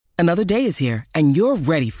Another day is here, and you're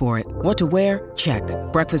ready for it. What to wear? Check.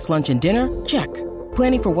 Breakfast, lunch, and dinner? Check.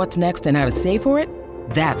 Planning for what's next and how to save for it?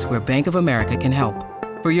 That's where Bank of America can help.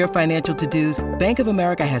 For your financial to-dos, Bank of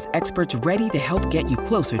America has experts ready to help get you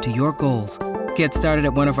closer to your goals. Get started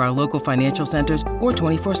at one of our local financial centers or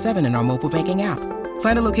 24/7 in our mobile banking app.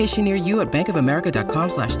 Find a location near you at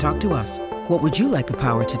bankofamerica.com/talktous. What would you like the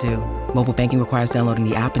power to do? Mobile banking requires downloading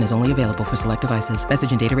the app and is only available for select devices.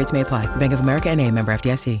 Message and data rates may apply. Bank of America N.A., member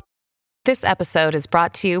FDIC. This episode is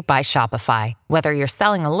brought to you by Shopify. Whether you're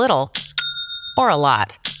selling a little or a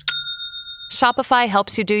lot, Shopify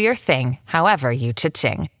helps you do your thing, however you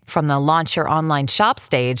cha-ching. From the launch your online shop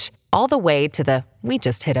stage, all the way to the we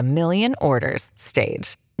just hit 1 million orders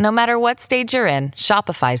stage. No matter what stage you're in,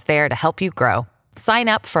 Shopify's there to help you grow. Sign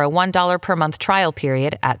up for a $1 per month trial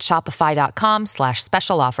period at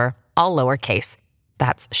shopify.com/special offer, all lowercase.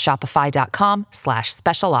 That's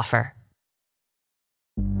shopify.com/special offer.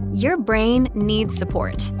 Your brain needs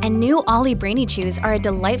support, and new Ollie Brainy Chews are a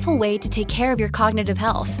delightful way to take care of your cognitive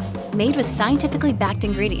health. Made with scientifically backed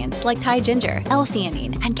ingredients like Thai ginger,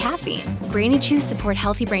 L-theanine, and caffeine, Brainy Chews support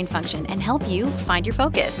healthy brain function and help you find your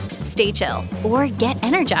focus, stay chill, or get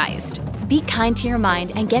energized. Be kind to your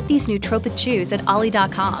mind and get these nootropic chews at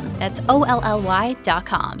ollie.com. That's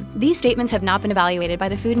OLLY.com. These statements have not been evaluated by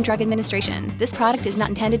the Food and Drug Administration. This product is not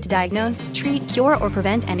intended to diagnose, treat, cure, or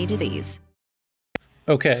prevent any disease.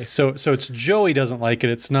 Okay, so it's Joey doesn't like it.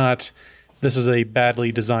 It's not, this is a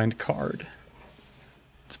badly designed card.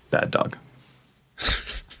 It's Bad Dog.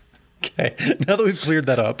 Okay, now that we've cleared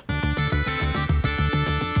that up.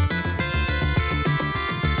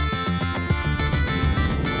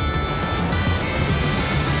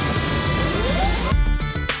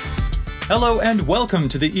 Hello and welcome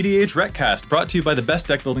to the EDH Recast, brought to you by the best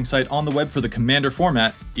deck building site on the web for the Commander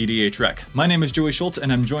format, EDH Rec. My name is Joey Schultz,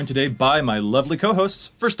 and I'm joined today by my lovely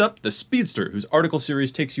co-hosts. First up, the Speedster, whose article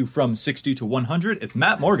series takes you from 60 to 100. It's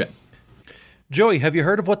Matt Morgan. Joey, have you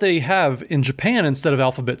heard of what they have in Japan instead of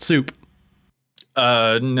alphabet soup?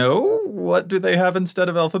 No. What do they have instead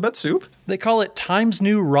of alphabet soup? They call it Times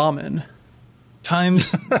New Ramen.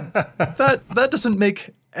 Times... that doesn't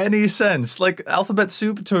make any sense. Like, alphabet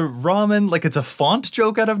soup to ramen, like it's a font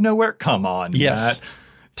joke out of nowhere? Come on, yes.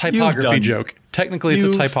 Matt. Typography joke. Technically, it's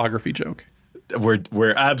a typography joke.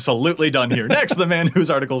 We're absolutely done here. Next, the man whose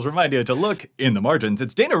articles remind you to look in the margins.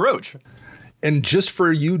 It's Dana Roach. And just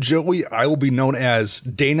for you, Joey, I will be known as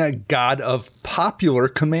Dana, God of Popular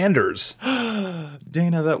Commanders.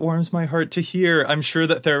 Dana, that warms my heart to hear. I'm sure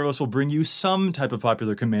that Theros will bring you some type of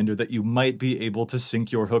popular commander that you might be able to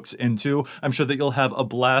sink your hooks into. I'm sure that you'll have a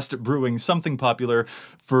blast brewing something popular.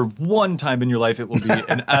 For one time in your life, it will be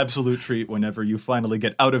an absolute treat whenever you finally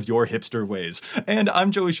get out of your hipster ways. And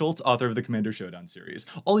I'm Joey Schultz, author of the Commander Showdown series.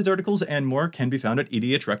 All these articles and more can be found at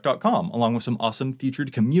edhrec.com, along with some awesome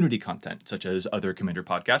featured community content, such as other Commander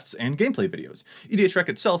podcasts and gameplay videos. EDH Rec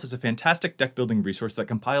itself is a fantastic deck building resource that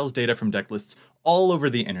compiles data from deck lists all over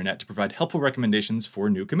the internet to provide helpful recommendations for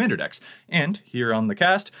new Commander decks. And here on the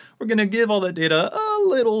cast, we're going to give all that data a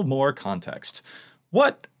little more context.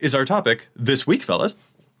 What is our topic this week, fellas?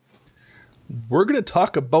 We're going to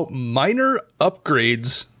talk about minor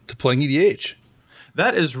upgrades to playing EDH.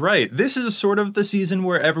 That is right. This is sort of the season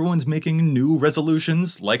where everyone's making new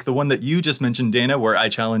resolutions, like the one that you just mentioned, Dana, where I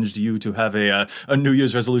challenged you to have a New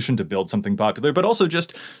Year's resolution to build something popular, but also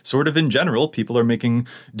just sort of in general, people are making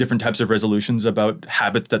different types of resolutions about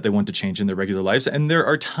habits that they want to change in their regular lives. And there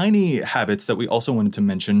are tiny habits that we also wanted to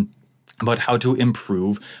mention about how to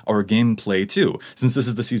improve our gameplay too. Since this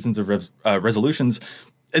is the seasons of resolutions,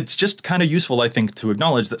 it's just kind of useful, I think, to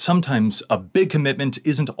acknowledge that sometimes a big commitment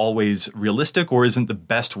isn't always realistic or isn't the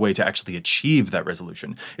best way to actually achieve that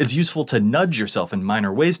resolution. It's useful to nudge yourself in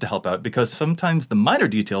minor ways to help out, because sometimes the minor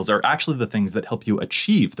details are actually the things that help you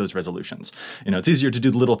achieve those resolutions. You know, it's easier to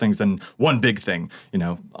do the little things than one big thing. You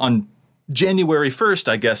know, on January 1st,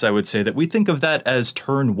 I guess I would say that we think of that as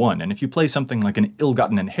turn 1, and if you play something like an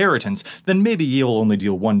Ill-Gotten Inheritance, then maybe you'll only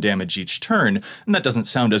deal 1 damage each turn, and that doesn't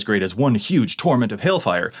sound as great as one huge torment of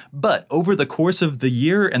hailfire. But over the course of the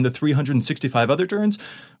year and the 365 other turns,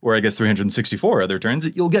 or I guess 364 other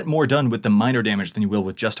turns, you'll get more done with the minor damage than you will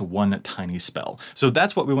with just one tiny spell. So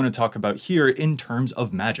that's what we want to talk about here in terms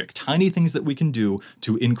of Magic. Tiny things that we can do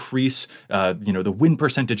to increase, the win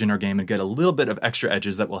percentage in our game and get a little bit of extra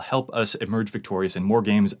edges that will help us emerge victorious in more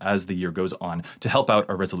games as the year goes on to help out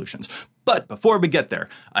our resolutions. But before we get there,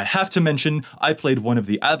 I have to mention I played one of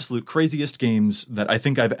the absolute craziest games that I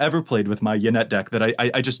think I've ever played with my Yannette deck that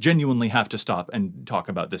I just genuinely have to stop and talk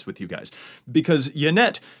about this with you guys. Because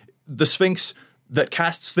Yannette, the Sphinx, that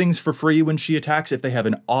casts things for free when she attacks. If they have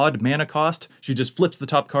an odd mana cost, she just flips the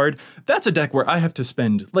top card. That's a deck where I have to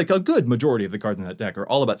spend like a good majority of the cards in that deck are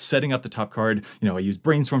all about setting up the top card. You know, I use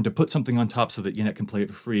Brainstorm to put something on top so that Yennett can play it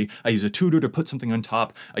for free. I use a Tutor to put something on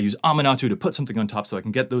top. I use Aminatou to put something on top so I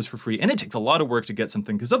can get those for free. And it takes a lot of work to get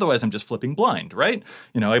something because otherwise I'm just flipping blind, right?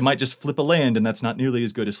 You know, I might just flip a land and that's not nearly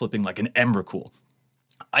as good as flipping like an Emrakul.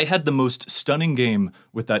 I had the most stunning game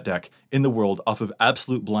with that deck in the world off of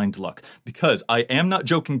absolute blind luck, because I am not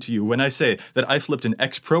joking to you when I say that I flipped an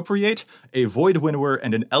Expropriate, a Void Winnower,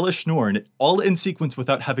 and an Elesh Norn all in sequence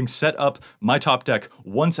without having set up my top deck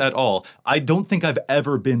once at all. I don't think I've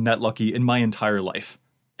ever been that lucky in my entire life.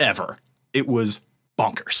 Ever. It was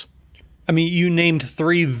bonkers. I mean, you named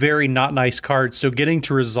 3 very not nice cards, so getting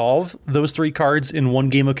to resolve those 3 cards in one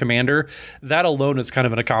game of Commander, that alone is kind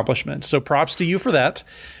of an accomplishment. So props to you for that.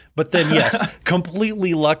 But then, yes,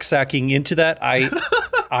 completely luck sacking into that, I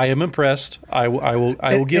am impressed. I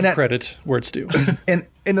will give credit where it's due. And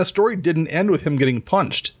the story didn't end with him getting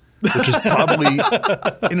punched, which is probably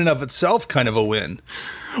in and of itself kind of a win.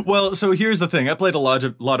 Well, so here's the thing. I played a lot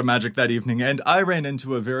of Magic that evening, and I ran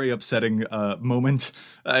into a very upsetting moment.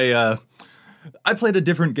 I played a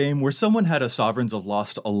different game where someone had a Sovereigns of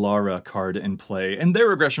Lost Alara card in play, and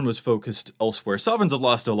their aggression was focused elsewhere. Sovereigns of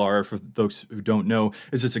Lost Alara, for those who don't know,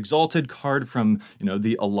 is this exalted card from, you know,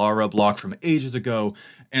 the Alara block from ages ago,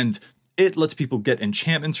 and it lets people get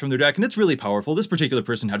enchantments from their deck, and it's really powerful. This particular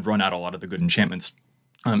person had run out a lot of the good enchantments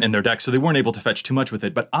in their deck, so they weren't able to fetch too much with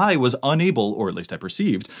it, but I was unable, or at least I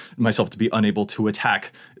perceived myself to be unable to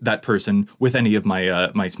attack that person with any of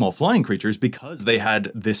my my small flying creatures because they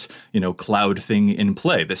had this, you know, cloud thing in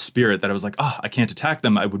play, this spirit that I was like, I can't attack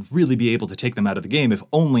them. I would really be able to take them out of the game if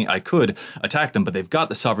only I could attack them, but they've got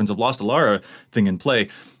the Sovereigns of Lost Alara thing in play.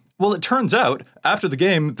 Well, it turns out, after the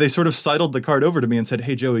game, they sort of sidled the card over to me and said,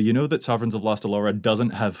 hey, Joey, you know that Sovereigns of Lost Alara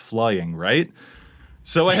doesn't have flying, right?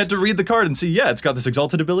 So I had to read the card and see, yeah, it's got this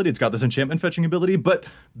exalted ability, it's got this enchantment fetching ability, but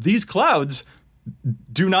these clouds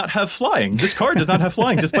do not have flying. This card does not have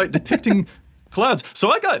flying, despite depicting clouds.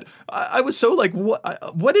 So I was so like,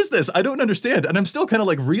 what is this? I don't understand. And I'm still kind of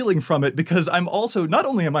like reeling from it because I'm also, not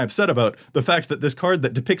only am I upset about the fact that this card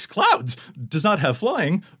that depicts clouds does not have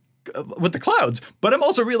flying with the clouds, but I'm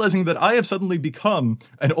also realizing that I have suddenly become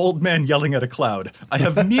an old man yelling at a cloud. I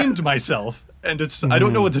have memed myself. And I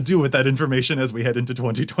don't know what to do with that information as we head into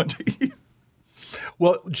 2020.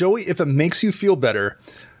 Well, Joey, if it makes you feel better,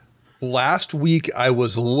 last week I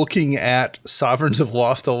was looking at Sovereigns of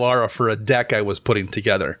Lost Alara for a deck I was putting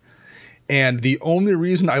together. And the only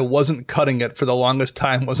reason I wasn't cutting it for the longest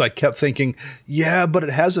time was I kept thinking, yeah, but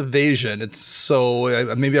it has evasion. It's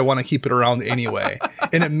so maybe I want to keep it around anyway.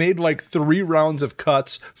 And it made like 3 rounds of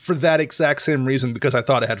cuts for that exact same reason because I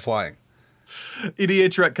thought it had flying.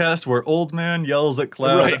 EDH Retcast, where old man yells at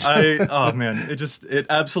cloud. Right. Oh man, it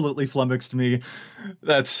absolutely flummoxed me.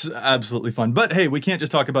 That's absolutely fun. But hey, we can't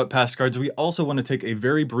just talk about past cards. We also want to take a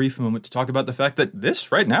very brief moment to talk about the fact that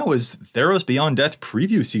this right now is Theros Beyond Death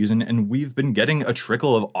preview season, and we've been getting a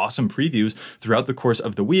trickle of awesome previews throughout the course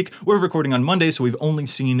of the week. We're recording on Monday, so we've only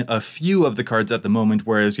seen a few of the cards at the moment,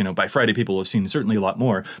 whereas, you know, by Friday people have seen certainly a lot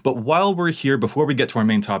more. But while we're here, before we get to our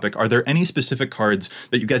main topic, are there any specific cards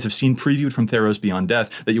that you guys have seen previewed from Theros Beyond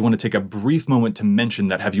Death that you want to take a brief moment to mention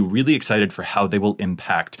that have you really excited for how they will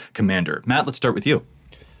impact Commander? Matt, let's start with you.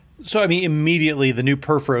 So, I mean, immediately the new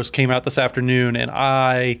Purphoros came out this afternoon, and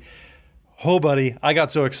I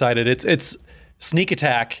got so excited. It's sneak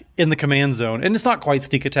attack in the command zone, and it's not quite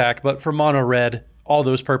sneak attack, but for mono red, all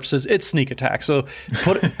those purposes, it's sneak attack. So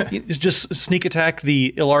just sneak attack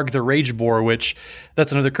the Ilarg the Rage Boar, which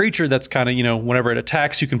that's another creature that's kind of, you know, whenever it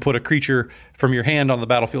attacks, you can put a creature from your hand on the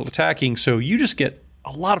battlefield attacking. So you just get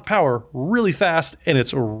a lot of power really fast, and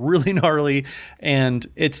it's really gnarly, and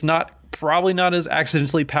it's probably not as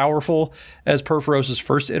accidentally powerful as Purphoros'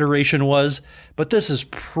 first iteration was, but this is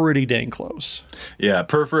pretty dang close. Yeah,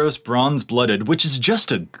 Purphoros Bronze-Blooded, which is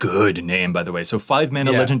just a good name, by the way. So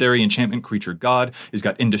 5-mana legendary enchantment creature god. He's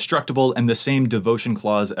got Indestructible and the same devotion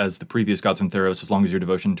clause as the previous gods from Theros, as long as your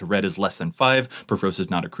devotion to red is less than 5. Purphoros is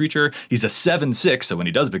not a creature. He's a 7/6, so when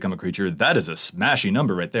he does become a creature, that is a smashy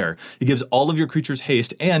number right there. He gives all of your creatures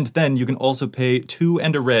haste, and then you can also pay 2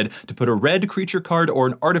 and a red to put a red creature card or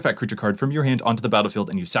an artifact creature card from your hand onto the battlefield,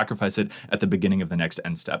 and you sacrifice it at the beginning of the next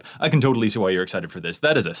end step. I can totally see why you're excited for this.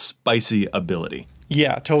 That is a spicy ability.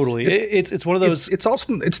 Yeah, totally. It's one of those. It's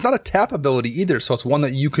also, it's not a tap ability either, so it's one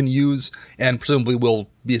that you can use and presumably will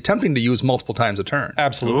be attempting to use multiple times a turn.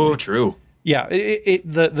 Absolutely. Oh, true. Yeah,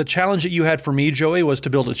 the challenge that you had for me, Joey, was to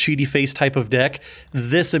build a cheaty face type of deck.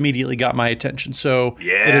 This immediately got my attention. So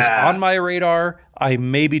it is on my radar. I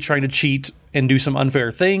may be trying to cheat and do some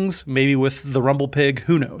unfair things, maybe with the Rumble Pig,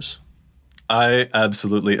 who knows? I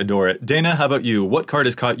absolutely adore it. Dana, how about you? What card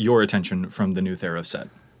has caught your attention from the new Theros set?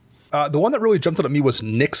 The one that really jumped out at me was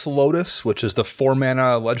Nyx Lotus, which is the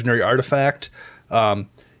 4-mana legendary artifact.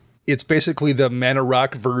 It's basically the mana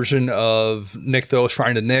rock version of Nykthos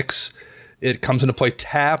Shrine to Nyx. It comes into play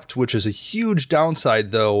tapped, which is a huge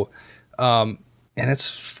downside, though. And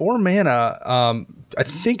it's 4 mana. I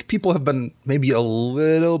think people have been maybe a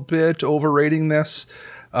little bit overrating this.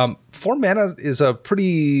 4 mana is a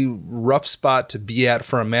pretty rough spot to be at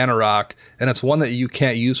for a mana rock, and it's one that you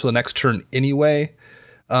can't use for the next turn anyway.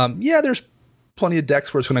 There's plenty of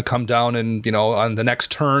decks where it's going to come down and, on the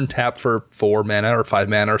next turn, tap for 4 mana or 5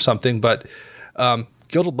 mana or something. But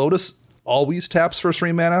Gilded Lotus always taps for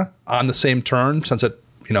 3 mana on the same turn, since it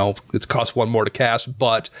costs 1 more to cast,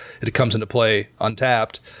 but it comes into play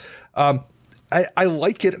untapped. I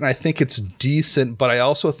like it, and I think it's decent, but I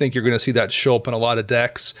also think you're going to see that show up in a lot of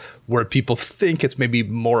decks where people think it's maybe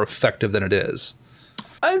more effective than it is.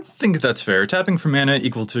 I think that's fair. Tapping for mana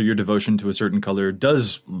equal to your devotion to a certain color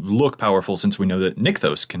does look powerful, since we know that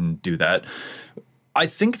Nykthos can do that. I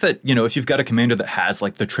think that, if you've got a commander that has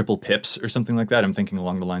like the triple pips or something like that, I'm thinking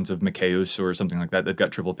along the lines of Mikaeus or something like that, they've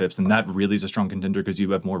got triple pips, and that really is a strong contender because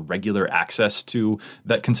you have more regular access to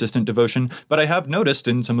that consistent devotion. But I have noticed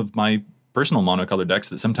in some of my personal monocolor decks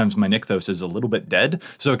that sometimes my Nykthos is a little bit dead,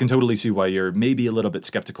 so I can totally see why you're maybe a little bit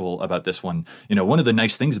skeptical about this one. One of the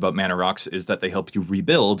nice things about mana rocks is that they help you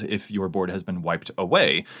rebuild if your board has been wiped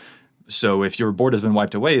away. So if your board has been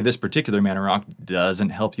wiped away, this particular mana rock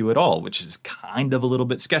doesn't help you at all, which is kind of a little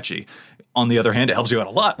bit sketchy. On the other hand, it helps you out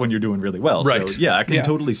a lot when you're doing really well. Right. So I can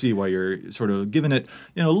totally see why you're sort of giving it,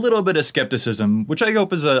 a little bit of skepticism, which I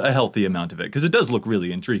hope is a healthy amount of it, because it does look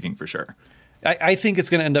really intriguing for sure. I think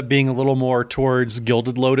it's going to end up being a little more towards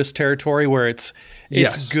Gilded Lotus territory, where it's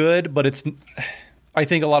good, but it's. I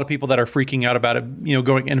think a lot of people that are freaking out about it,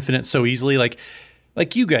 going infinite so easily,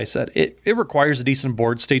 like you guys said, it requires a decent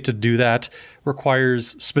board state to do that. Requires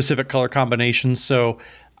specific color combinations. So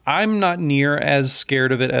I'm not near as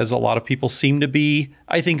scared of it as a lot of people seem to be.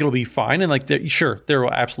 I think it'll be fine, and there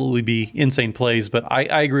will absolutely be insane plays, but I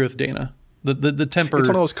agree with Dana. The temper. It's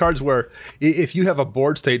one of those cards where if you have a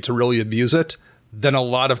board state to really abuse it, then a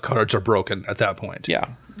lot of cards are broken at that point. Yeah.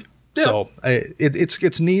 So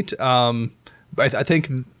it's neat. I think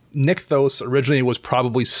Nykthos originally was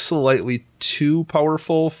probably slightly too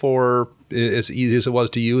powerful for as easy as it was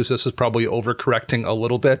to use. This is probably overcorrecting a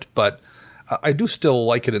little bit, but I do still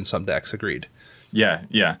like it in some decks. Agreed.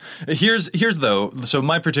 Yeah. Here's though. So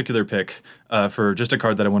my particular pick for just a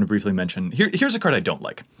card that I want to briefly mention. Here's a card I don't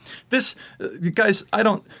like. This guys, I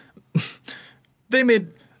don't.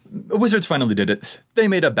 Wizards finally did it. They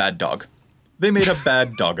made a bad dog. They made a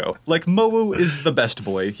bad doggo. Like, Mowu is the best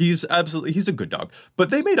boy. He's a good dog.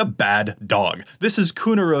 But they made a bad dog. This is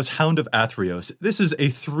Kunaros, Hound of Athreos. This is a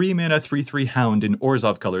 3-mana 3/3 hound in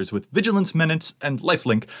Orzhov colors with Vigilance, Menace, and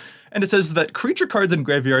Lifelink. And it says that creature cards in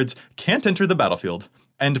graveyards can't enter the battlefield,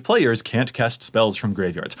 and players can't cast spells from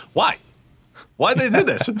graveyards. Why? Why'd they do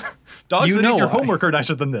this? Dogs that eat your homework are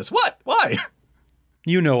nicer than this. What? Why?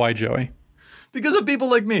 You know why, Joey. Because of people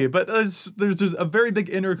like me, but there's a very big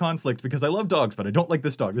inner conflict because I love dogs, but I don't like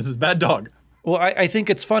this dog. This is bad dog. Well, I think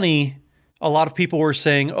it's funny. A lot of people were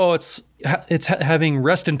saying, "Oh, it's having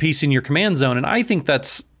rest in peace in your command zone," and I think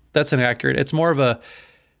that's inaccurate. It's more of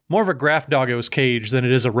a Graf Doggo's cage than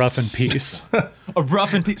it is a rough in peace. A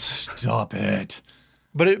rough in peace. Stop it.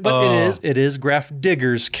 But it is Graf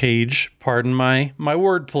Digger's cage. Pardon my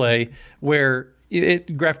wordplay. Where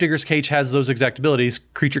Graf Digger's Cage has those exact abilities.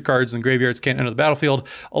 Creature cards and graveyards can't enter the battlefield,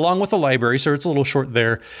 along with a library, so it's a little short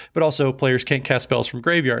there. But also, players can't cast spells from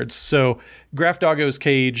graveyards. So, Graf Doggo's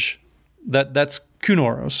Cage, that's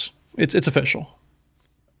Kunoros. It's official.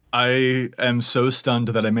 I am so stunned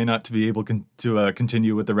that I may not be able to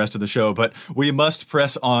continue with the rest of the show, but we must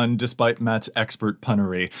press on despite Matt's expert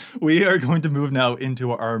punnery. We are going to move now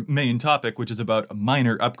into our main topic, which is about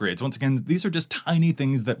minor upgrades. Once again, these are just tiny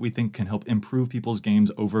things that we think can help improve people's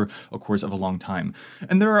games over a course of a long time.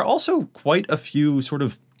 And there are also quite a few sort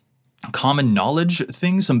of common knowledge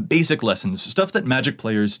things, some basic lessons, stuff that Magic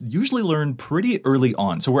players usually learn pretty early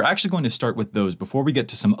on. So we're actually going to start with those before we get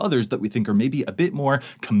to some others that we think are maybe a bit more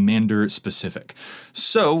commander specific.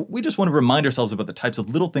 So we just want to remind ourselves about the types of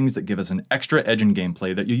little things that give us an extra edge in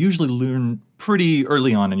gameplay that you usually learn pretty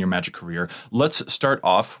early on in your Magic career. Let's start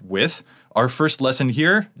off with our first lesson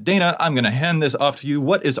here. Dana, I'm going to hand this off to you.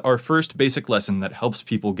 What is our first basic lesson that helps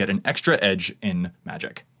people get an extra edge in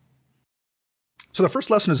Magic? So the first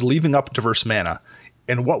lesson is leaving up diverse mana.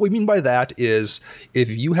 And what we mean by that is if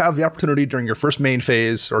you have the opportunity during your first main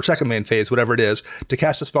phase or second main phase, whatever it is, to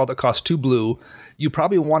cast a spell that costs 2 blue, you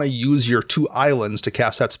probably want to use your 2 islands to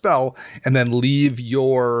cast that spell and then leave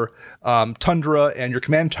your Tundra and your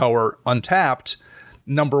command tower untapped.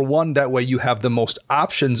 Number one, that way you have the most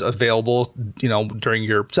options available, during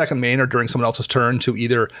your second main or during someone else's turn to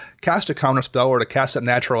either cast a counter spell or to cast that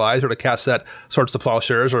Naturalize or to cast that Swords to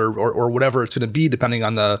Plowshares or whatever it's going to be depending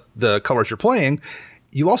on the colors you're playing.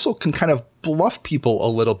 You also can kind of bluff people a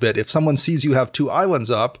little bit. If someone sees you have 2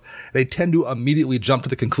 islands up, they tend to immediately jump to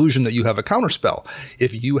the conclusion that you have a counterspell.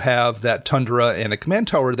 If you have that Tundra and a command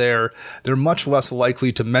tower there, they're much less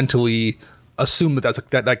likely to mentally assume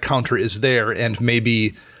that counter is there and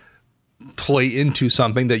maybe play into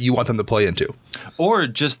something that you want them to play into. Or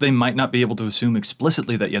just they might not be able to assume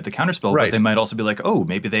explicitly that you have the counterspell, right. But they might also be like, oh,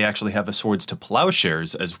 maybe they actually have a Swords to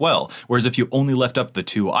Plowshares as well. Whereas if you only left up the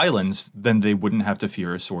 2 islands, then they wouldn't have to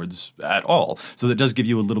fear swords at all. So that does give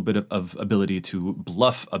you a little bit of ability to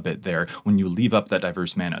bluff a bit there when you leave up that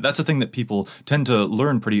diverse mana. That's a thing that people tend to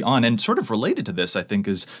learn pretty on, and sort of related to this, I think,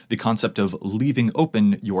 is the concept of leaving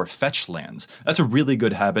open your fetch lands. That's a really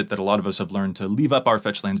good habit that a lot of us have learned, to leave up our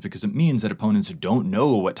fetch lands, because it means that opponents don't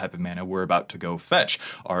know what type of mana we're about to go fetch.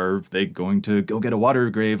 Are they going to go get a Water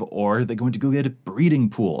Grave, or are they going to go get a Breeding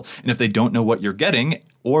Pool? And if they don't know what you're getting,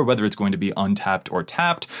 or whether it's going to be untapped or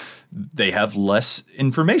tapped, they have less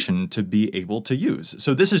information to be able to use.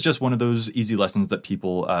 So this is just one of those easy lessons that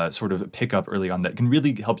people sort of pick up early on that can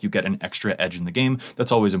really help you get an extra edge in the game.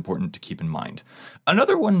 That's always important to keep in mind.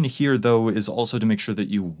 Another one here, though, is also to make sure that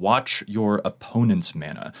you watch your opponent's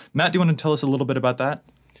mana. Matt, do you want to tell us a little bit about that?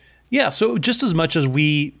 Yeah, so just as much as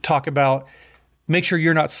we talk about make sure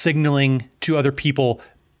you're not signaling to other people,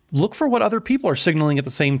 look for what other people are signaling at the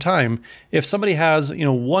same time. If somebody has,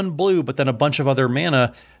 1 blue, but then a bunch of other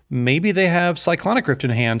mana, maybe they have Cyclonic Rift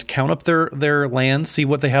in hand. Count up their lands, see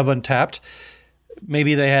what they have untapped.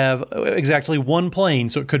 Maybe they have exactly 1 plane,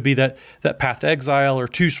 so it could be that Path to Exile, or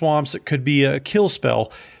 2 swamps. It could be a kill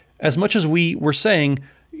spell. As much as we were saying,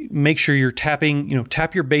 make sure you're tapping,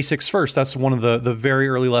 tap your basics first. That's one of the very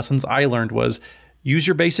early lessons I learned, was use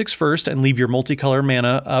your basics first and leave your multicolor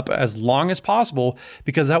mana up as long as possible,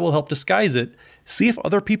 because that will help disguise it. See if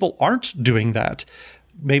other people aren't doing that.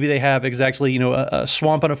 Maybe they have exactly, a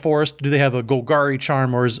swamp and a forest. Do they have a Golgari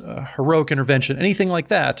Charm or a Heroic Intervention? Anything like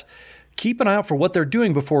that. Keep an eye out for what they're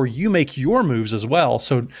doing before you make your moves as well.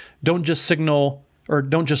 So don't just signal, or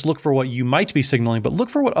don't just look for what you might be signaling, but look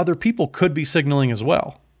for what other people could be signaling as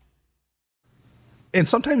well. And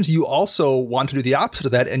sometimes you also want to do the opposite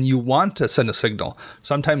of that, and you want to send a signal.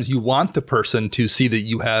 Sometimes you want the person to see that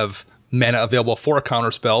you have mana available for a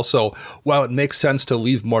counterspell. So while it makes sense to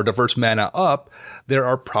leave more diverse mana up, there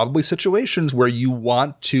are probably situations where you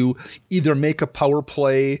want to either make a power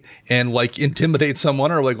play and intimidate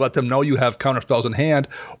someone, or let them know you have counterspells in hand,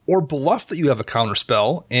 or bluff that you have a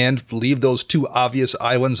counterspell and leave those 2 obvious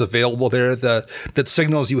islands available there that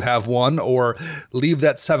signals you have one, or leave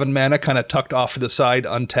that 7 mana kind of tucked off to the side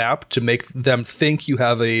untapped to make them think you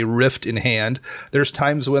have a rift in hand. There's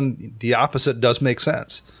times when the opposite does make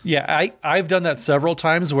sense. Yeah, I've done that several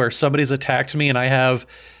times where somebody's attacked me and I have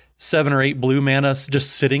 7 or 8 blue mana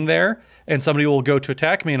just sitting there, and somebody will go to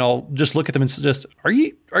attack me and I'll just look at them and suggest, are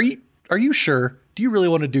you sure? Do you really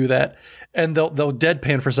want to do that? And they'll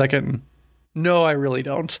deadpan for a second. No, I really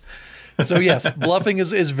don't. So yes, bluffing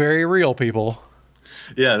is very real, people.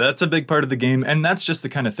 Yeah, that's a big part of the game, and that's just the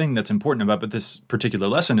kind of thing that's important about this particular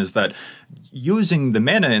lesson, is that using the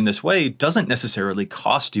mana in this way doesn't necessarily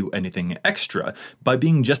cost you anything extra. By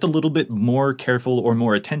being just a little bit more careful or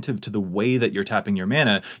more attentive to the way that you're tapping your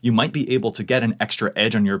mana, you might be able to get an extra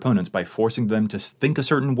edge on your opponents by forcing them to think a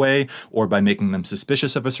certain way, or by making them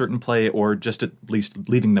suspicious of a certain play, or just at least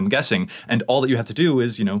leaving them guessing. And all that you have to do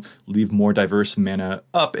is, leave more diverse mana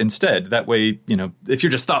up instead. That way, if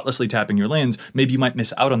you're just thoughtlessly tapping your lands, maybe you might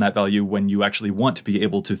miss out on that value when you actually want to be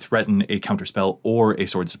able to threaten a counterspell or a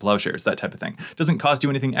Swords to Plowshares, that type of thing. It doesn't cost you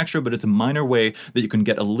anything extra, but it's a minor way that you can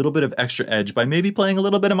get a little bit of extra edge by maybe playing a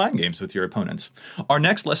little bit of mind games with your opponents. Our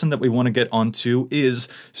next lesson that we want to get onto is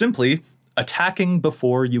simply attacking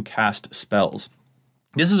before you cast spells.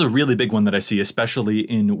 This is a really big one that I see, especially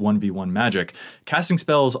in 1v1 Magic. Casting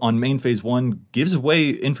spells on main phase 1 gives away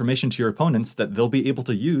information to your opponents that they'll be able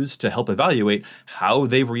to use to help evaluate how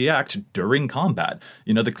they react during combat.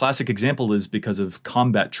 The classic example is because of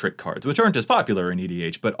combat trick cards, which aren't as popular in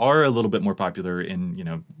EDH, but are a little bit more popular in,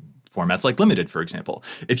 formats like Limited, for example.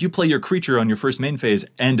 If you play your creature on your first main phase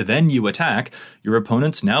and then you attack, your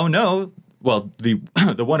opponents now know well, the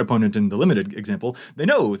one opponent in the limited example, they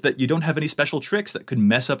know that you don't have any special tricks that could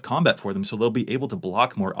mess up combat for them, so they'll be able to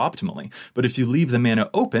block more optimally. But if you leave the mana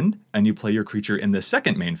open and you play your creature in the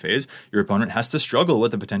second main phase, your opponent has to struggle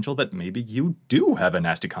with the potential that maybe you do have a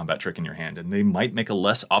nasty combat trick in your hand, and they might make a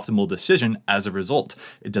less optimal decision as a result.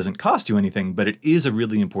 It doesn't cost you anything, but it is a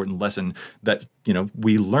really important lesson that,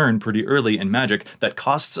 we learn pretty early in Magic that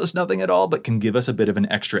costs us nothing at all, but can give us a bit of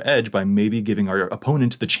an extra edge by maybe giving our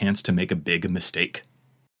opponent the chance to make a big mistake.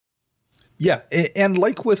 Yeah, and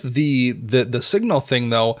like with the signal thing,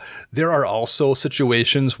 though, there are also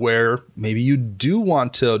situations where maybe you do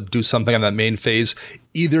want to do something on that main phase,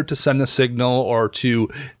 either to send the signal or to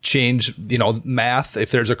change, math. If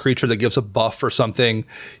there's a creature that gives a buff or something,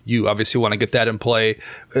 you obviously want to get that in play.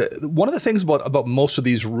 One of the things about most of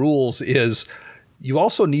these rules is you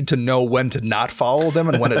also need to know when to not follow them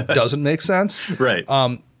and when it doesn't make sense. Right.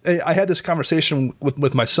 I had this conversation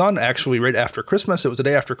with my son actually right after Christmas. It was the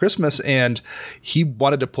day after Christmas, and he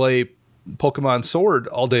wanted to play Pokemon Sword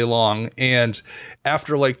all day long. And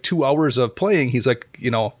after like 2 hours of playing, he's like,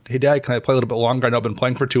 hey, Dad, can I play a little bit longer? I know I've been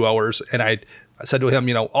playing for 2 hours. And I said to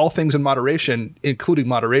him, all things in moderation, including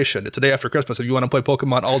moderation. It's a day after Christmas. If you want to play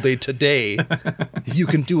Pokemon all day today, you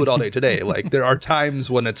can do it all day today. Like, there are times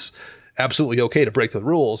when it's absolutely okay to break the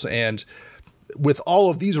rules. And with all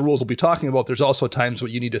of these rules we'll be talking about, there's also times where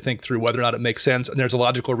you need to think through whether or not it makes sense, and there's a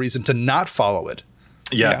logical reason to not follow it.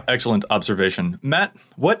 Yeah, excellent observation. Matt,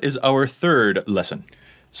 what is our third lesson?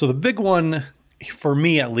 So the big one, for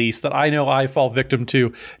me at least, that I know I fall victim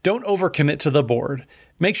to, don't overcommit to the board.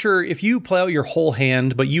 Make sure if you play out your whole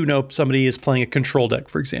hand, but somebody is playing a control deck,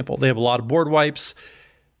 for example, they have a lot of board wipes,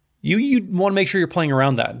 you want to make sure you're playing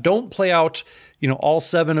around that. Don't play out all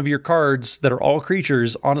 7 of your cards that are all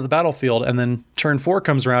creatures onto the battlefield, and then turn 4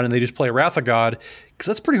 comes around and they just play Wrath of God, because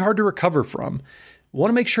that's pretty hard to recover from. Want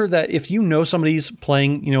to make sure that if somebody's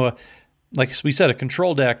playing, like we said, a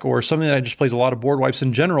control deck or something that just plays a lot of board wipes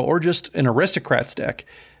in general, or just an Aristocrats deck,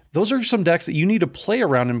 those are some decks that you need to play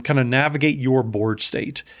around and kind of navigate your board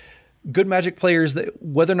state. Good Magic players, that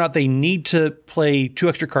whether or not they need to play 2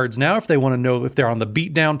 extra cards now, if they want to know if they're on the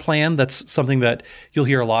beatdown plan, that's something that you'll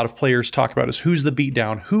hear a lot of players talk about, is who's the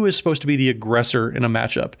beatdown, who is supposed to be the aggressor in a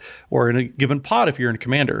matchup, or in a given pot if you're in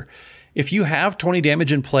Commander. If you have 20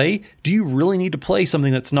 damage in play, do you really need to play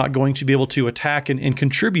something that's not going to be able to attack and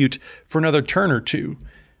contribute for another turn or two?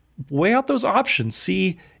 Weigh out those options.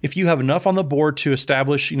 See if you have enough on the board to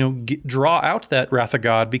establish, draw out that Wrath of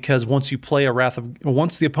God, because once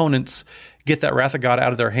the opponents get that Wrath of God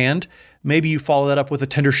out of their hand, maybe you follow that up with a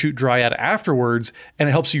Tendershoot Dryad afterwards, and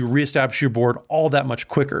it helps you reestablish your board all that much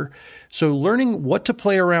quicker. So learning what to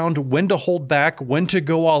play around, when to hold back, when to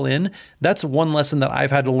go all in, that's one lesson that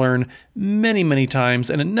I've had to learn many, many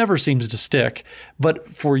times, and it never seems to stick.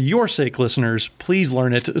 But for your sake, listeners, please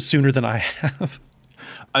learn it sooner than I have.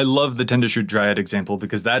 I love the Tendershoot Dryad example,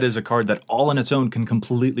 because that is a card that all on its own can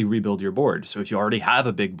completely rebuild your board. So if you already have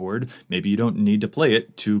a big board, maybe you don't need to play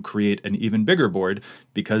it to create an even bigger board,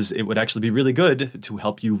 because it would actually be really good to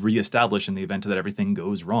help you reestablish in the event that everything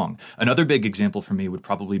goes wrong. Another big example for me would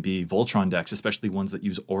probably be Voltron decks, especially ones that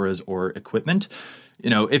use auras or equipment.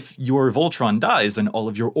 If your Voltron dies, then all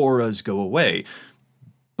of your auras go away.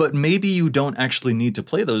 But maybe you don't actually need to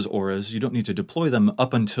play those auras. You don't need to deploy them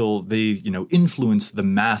up until they, influence the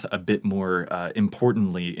math a bit more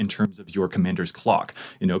importantly in terms of your commander's clock.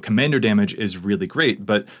 Commander damage is really great,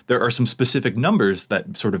 but there are some specific numbers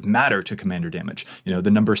that sort of matter to commander damage. The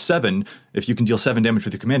number 7, if you can deal 7 damage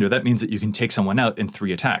with your commander, that means that you can take someone out in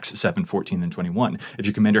 3 attacks, 7, 14, and 21. If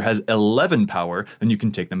your commander has 11 power, then you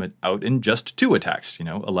can take them out in just 2 attacks.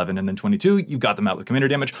 11 and then 22, you've got them out with commander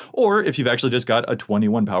damage. Or if you've actually just got a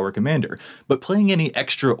 21 power commander. But playing any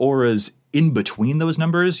extra auras in between those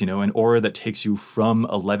numbers, an aura that takes you from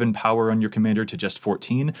 11 power on your commander to just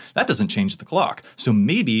 14, that doesn't change the clock. So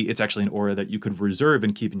maybe it's actually an aura that you could reserve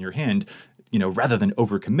and keep in your hand, rather than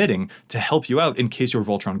overcommitting, to help you out in case your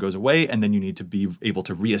Voltron goes away, and then you need to be able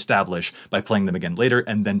to reestablish by playing them again later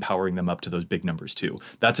and then powering them up to those big numbers too.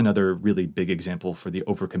 That's another really big example for the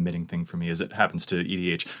overcommitting thing for me, as it happens to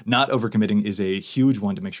EDH. Not overcommitting is a huge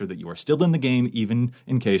one to make sure that you are still in the game, even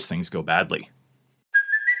in case things go badly.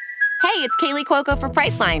 Hey, it's Kaylee Cuoco for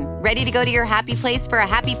Priceline. Ready to go to your happy place for a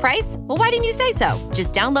happy price? Well, why didn't you say so?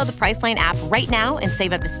 Just download the Priceline app right now and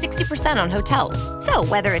save up to 60% on hotels. So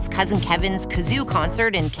whether it's Cousin Kevin's Kazoo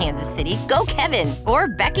Concert in Kansas City, go Kevin, or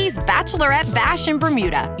Becky's Bachelorette Bash in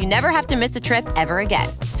Bermuda, you never have to miss a trip ever again.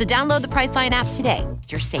 So download the Priceline app today.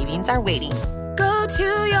 Your savings are waiting. Go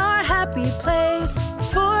to your happy place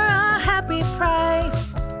for a happy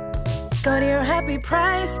price. Go to your happy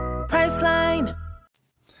price, Priceline.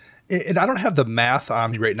 And I don't have the math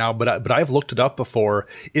on me right now, but I've looked it up before.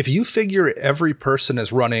 If you figure every person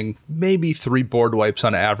is running maybe 3 board wipes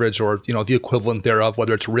on average, or the equivalent thereof,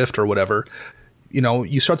 whether it's Rift or whatever,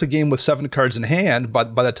 you start the game with 7 cards in hand.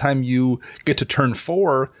 But by the time you get to turn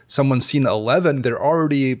 4, someone's seen 11. They're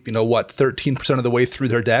already 13% of the way through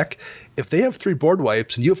their deck. If they have 3 board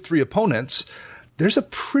wipes and you have 3 opponents, there's a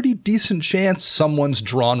pretty decent chance someone's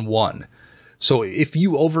drawn 1. So if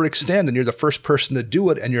you overextend and you're the first person to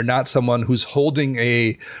do it, and you're not someone who's holding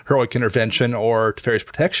a Heroic Intervention or Teferi's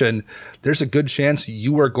Protection, there's a good chance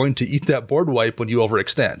you are going to eat that board wipe when you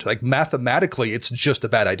overextend. Like, mathematically, it's just a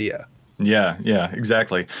bad idea. Yeah,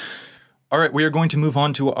 exactly. All right, we are going to move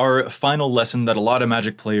on to our final lesson that a lot of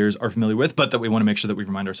Magic players are familiar with, but that we want to make sure that we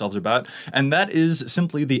remind ourselves about. And that is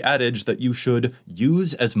simply the adage that you should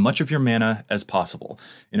use as much of your mana as possible.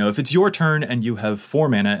 If it's your turn and you have 4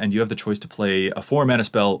 mana and you have the choice to play a 4 mana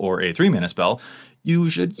spell or a 3 mana spell, you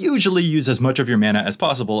should usually use as much of your mana as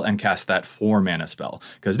possible and cast that 4 mana spell.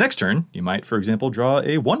 Because next turn, you might, for example, draw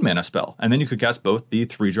a 1 mana spell, and then you could cast both the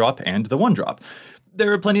 3-drop and the 1-drop.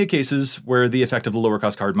 There are plenty of cases where the effect of the lower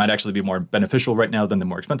cost card might actually be more beneficial right now than the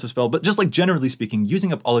more expensive spell, but just like generally speaking,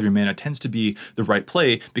 using up all of your mana tends to be the right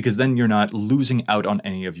play, because then you're not losing out on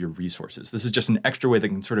any of your resources. This is just an extra way that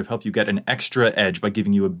can sort of help you get an extra edge by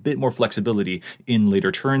giving you a bit more flexibility in later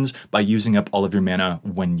turns by using up all of your mana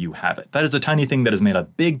when you have it. That is a tiny thing that has made a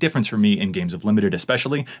big difference for me in games of Limited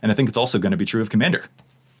especially, and I think it's also going to be true of Commander.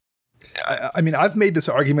 I mean, I've made this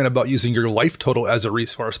argument about using your life total as a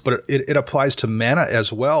resource, but it applies to mana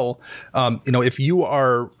as well. If you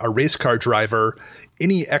are a race car driver,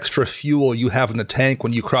 any extra fuel you have in the tank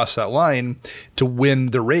when you cross that line to win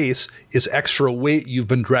the race is extra weight you've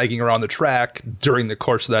been dragging around the track during the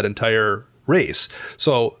course of that entire race.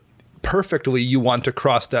 So perfectly, you want to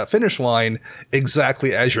cross that finish line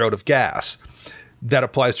exactly as you're out of gas. That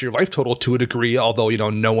applies to your life total to a degree, although,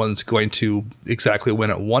 no one's going to exactly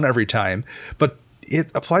win at 1 every time. But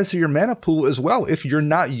it applies to your mana pool as well. If you're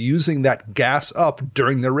not using that gas up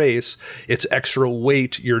during the race, it's extra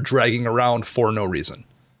weight you're dragging around for no reason.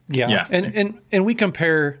 Yeah. And we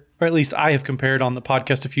compare, or at least I have compared on the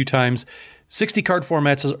podcast a few times, 60 card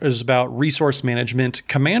formats is about resource management.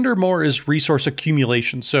 Commander more is resource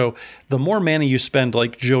accumulation. So the more mana you spend,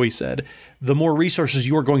 like Joey said, the more resources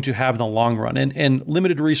you are going to have in the long run. And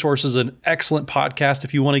Limited Resources is an excellent podcast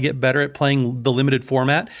if you want to get better at playing the limited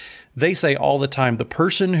format. They say all the time, the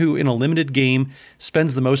person who in a limited game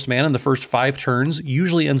spends the most mana in the first 5 turns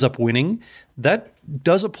usually ends up winning. That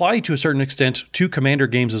does apply to a certain extent to Commander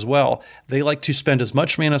games as well. They like to spend as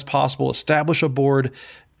much mana as possible, establish a board.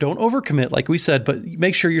 Don't overcommit, like we said, but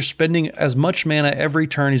make sure you're spending as much mana every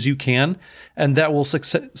turn as you can, and that will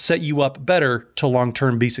set you up better to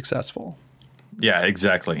long-term be successful. Yeah,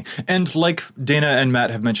 exactly. And like Dana and Matt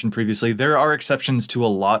have mentioned previously, there are exceptions to a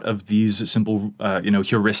lot of these simple,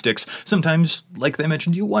 heuristics. Sometimes, like they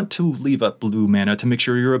mentioned, you want to leave up blue mana to make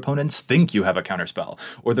sure your opponents think you have a counterspell.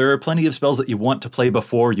 Or there are plenty of spells that you want to play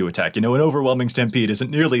before you attack. An Overwhelming Stampede isn't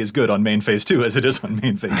nearly as good on main phase 2 as it is on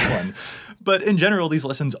main phase 1. But in general, these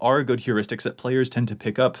lessons are good heuristics that players tend to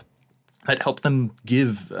pick up that help them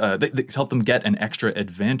help them get an extra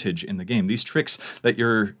advantage in the game. These tricks that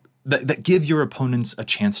give your opponents a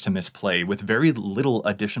chance to misplay with very little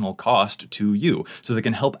additional cost to you. So they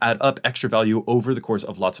can help add up extra value over the course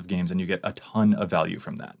of lots of games, and you get a ton of value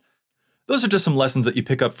from that. Those are just some lessons that you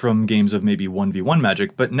pick up from games of maybe 1v1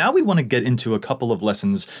 Magic, but now we want to get into a couple of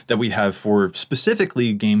lessons that we have for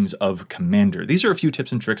specifically games of Commander. These are a few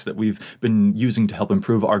tips and tricks that we've been using to help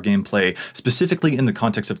improve our gameplay, specifically in the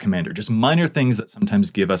context of Commander, just minor things that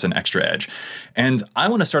sometimes give us an extra edge. And I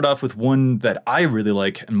want to start off with one that I really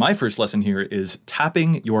like, and my first lesson here is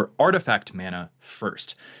tapping your artifact mana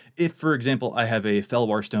first. If, for example, I have a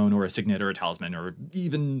Felwar Stone or a Signet or a Talisman or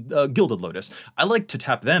even a Gilded Lotus, I like to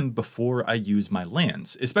tap them before I use my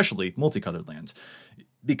lands, especially multicolored lands,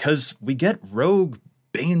 because we get rogue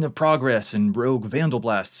Bane of Progress and rogue Vandal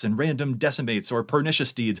Blasts and random Decimates or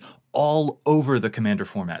Pernicious Deeds all over the Commander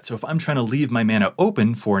format. So if I'm trying to leave my mana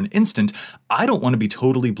open for an instant, I don't want to be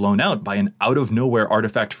totally blown out by an out-of-nowhere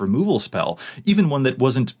artifact removal spell, even one that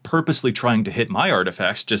wasn't purposely trying to hit my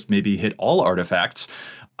artifacts, just maybe hit all artifacts.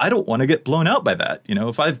 I don't want to get blown out by that.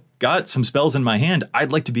 If I've got some spells in my hand,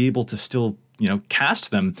 I'd like to be able to still, cast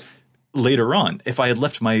them later on. If I had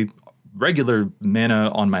left my regular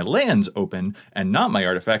mana on my lands open and not my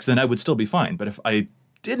artifacts, then I would still be fine. But if I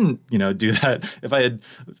didn't, do that, if I had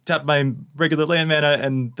tapped my regular land mana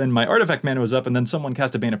and then my artifact mana was up and then someone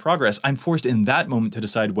cast a Bane of Progress, I'm forced in that moment to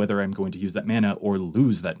decide whether I'm going to use that mana or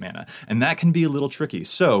lose that mana. And that can be a little tricky.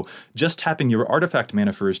 So just tapping your artifact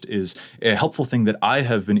mana first is a helpful thing that I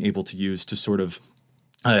have been able to use to sort of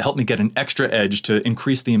help me get an extra edge to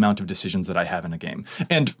increase the amount of decisions that I have in a game.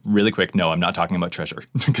 And really quick, no, I'm not talking about treasure,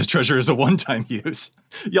 because treasure is a one-time use.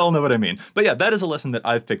 Y'all know what I mean. But yeah, that is a lesson that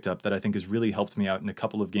I've picked up that I think has really helped me out in a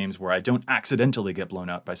couple of games where I don't accidentally get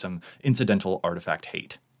blown out by some incidental artifact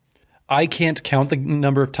hate. I can't count the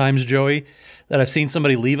number of times, Joey, that I've seen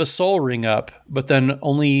somebody leave a Soul Ring up, but then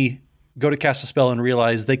only go to cast a spell and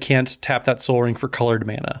realize they can't tap that Soul Ring for colored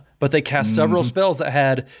mana. But they cast several spells that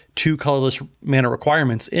had 2 colorless mana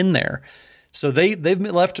requirements in there. So they've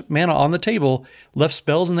left mana on the table, left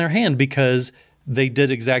spells in their hand because they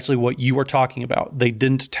did exactly what you were talking about. They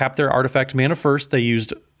didn't tap their artifact mana first.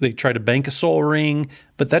 They tried to bank a Soul Ring,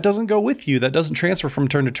 but that doesn't go with you. That doesn't transfer from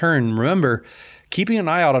turn to turn. Remember, keeping an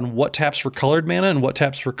eye out on what taps for colored mana and what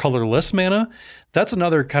taps for colorless mana, that's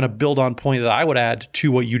another kind of build-on point that I would add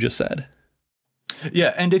to what you just said.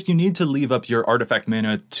 Yeah, and if you need to leave up your artifact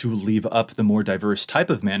mana to leave up the more diverse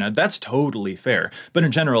type of mana, that's totally fair. But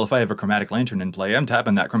in general, if I have a Chromatic Lantern in play, I'm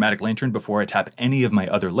tapping that Chromatic Lantern before I tap any of my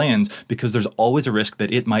other lands, because there's always a risk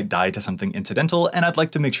that it might die to something incidental, and I'd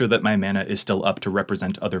like to make sure that my mana is still up to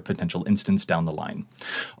represent other potential instants down the line.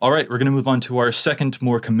 All right, we're going to move on to our second,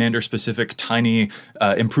 more commander-specific, tiny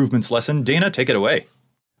improvements lesson. Dana, take it away.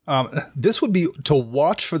 This would be to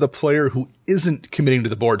watch for the player who isn't committing to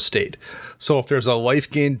the board state. So if there's a life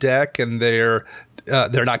gain deck and they're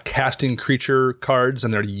not casting creature cards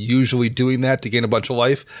and they're usually doing that to gain a bunch of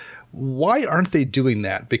life, why aren't they doing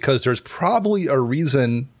that? Because there's probably a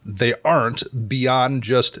reason they aren't beyond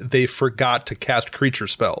just they forgot to cast creature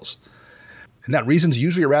spells. And that reason's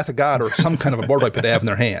usually a Wrath of God or some kind of a board wipe that they have in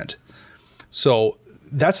their hand. So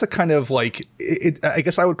that's the kind of I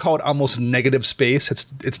guess I would call it almost negative space.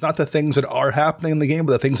 It's not the things that are happening in the game,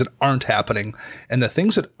 but the things that aren't happening. And the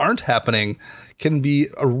things that aren't happening can be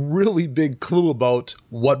a really big clue about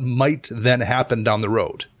what might then happen down the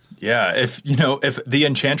road. Yeah, if the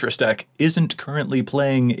Enchantress deck isn't currently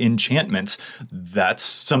playing enchantments, that's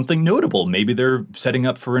something notable. Maybe they're setting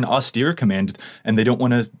up for an austere command and they don't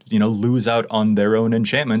want to, lose out on their own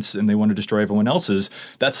enchantments and they want to destroy everyone else's.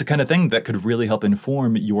 That's the kind of thing that could really help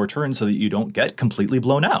inform your turn so that you don't get completely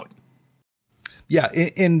blown out. Yeah,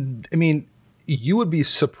 and I mean, you would be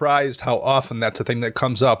surprised how often that's a thing that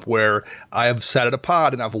comes up where I've sat at a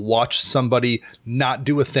pod and I've watched somebody not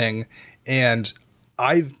do a thing, and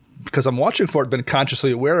because I'm watching for it, been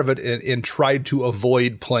consciously aware of it and tried to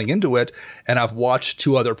avoid playing into it. And I've watched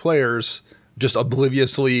 2 other players just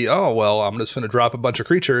obliviously, I'm just going to drop a bunch of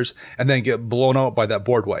creatures and then get blown out by that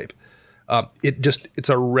board wipe. It's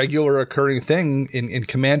a regular occurring thing in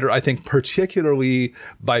Commander, I think, particularly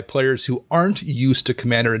by players who aren't used to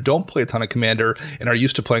Commander and don't play a ton of Commander and are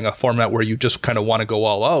used to playing a format where you just kind of want to go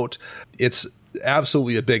all out. It's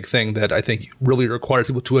absolutely a big thing that I think really requires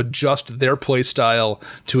people to adjust their play style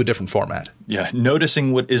to a different format. Yeah,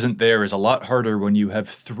 noticing what isn't there is a lot harder when you have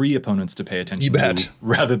 3 opponents to pay attention to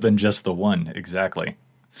rather than just the one. Exactly.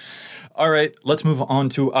 All right, let's move on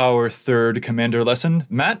to our third Commander lesson.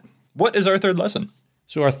 Matt, what is our third lesson?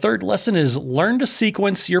 So our third lesson is learn to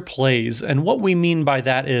sequence your plays. And what we mean by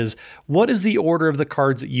that is, what is the order of the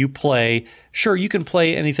cards that you play? Sure, you can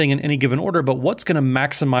play anything in any given order, but what's going to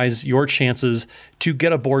maximize your chances to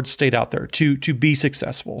get a board state out there, to be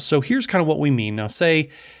successful? So here's kind of what we mean. Now, say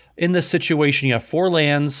in this situation, you have 4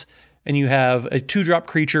 lands and you have a 2-drop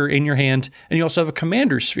creature in your hand, and you also have a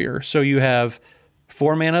commander sphere. So you have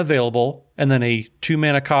 4 mana available and then a 2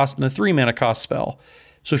 mana cost and a 3 mana cost spell.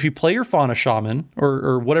 So if you play your Fauna Shaman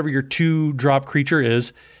or whatever your 2-drop creature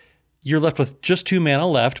is, you're left with just 2 mana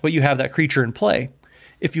left, but you have that creature in play.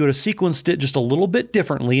 If you would have sequenced it just a little bit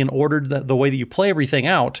differently and ordered the way that you play everything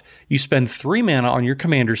out, you spend 3 mana on your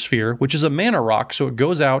Commander Sphere, which is a mana rock, so it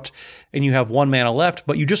goes out and you have 1 mana left,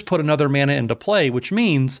 but you just put another mana into play, which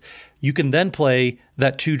means you can then play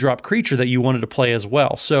that 2-drop creature that you wanted to play as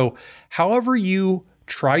well. So however you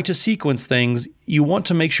try to sequence things, you want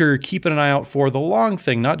to make sure you're keeping an eye out for the long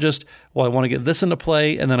thing, not just, I want to get this into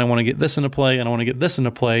play, and then I want to get this into play, and I want to get this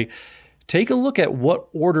into play. Take a look at what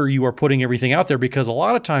order you are putting everything out there, because a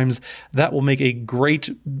lot of times that will make a great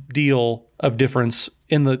deal of difference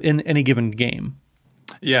in any given game.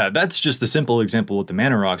 Yeah, that's just the simple example with the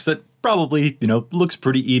mana rocks that probably, looks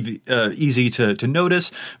pretty easy to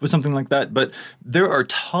notice with something like that. But there are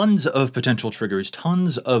tons of potential triggers,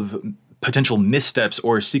 tons of potential missteps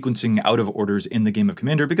or sequencing out of orders in the game of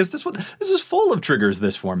Commander, because this is full of triggers,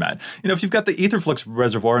 this format. If you've got the Aetherflux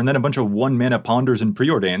Reservoir and then a bunch of 1-mana Ponders and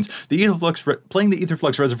Preordains, playing the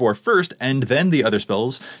Aetherflux Reservoir first and then the other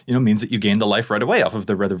spells, means that you gain the life right away off of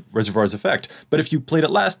the Reservoir's effect. But if you played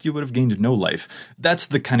it last, you would have gained no life. That's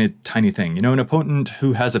the kind of tiny thing. An opponent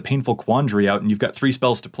who has a Painful Quandary out and you've got 3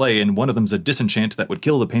 spells to play and one of them's a Disenchant that would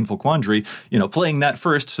kill the Painful Quandary, playing that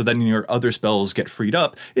first so then your other spells get freed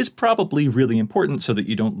up is probably really important so that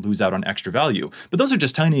you don't lose out on extra value. But those are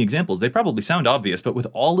just tiny examples. They probably sound obvious, but with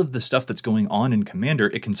all of the stuff that's going on in Commander,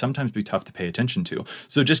 it can sometimes be tough to pay attention to.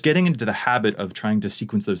 So just getting into the habit of trying to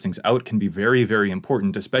sequence those things out can be very, very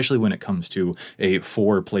important, especially when it comes to a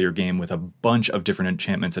 4-player game with a bunch of different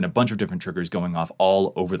enchantments and a bunch of different triggers going off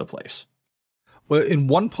all over the place. Well, in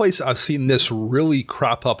one place I've seen this really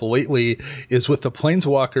crop up lately is with the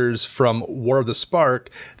Planeswalkers from War of the Spark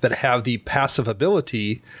that have the passive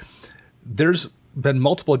ability. There's been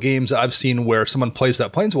multiple games I've seen where someone plays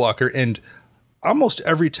that Planeswalker, and almost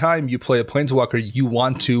every time you play a Planeswalker, you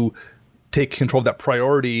want to take control of that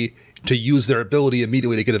priority to use their ability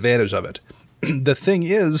immediately to get advantage of it. The thing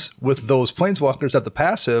is, with those Planeswalkers at the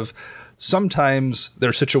passive, sometimes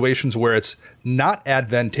there are situations where it's not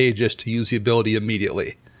advantageous to use the ability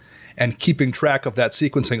immediately. And keeping track of that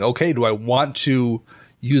sequencing, okay, do I want to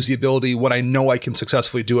use the ability when I know I can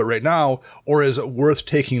successfully do it right now, or is it worth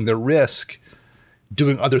taking the risk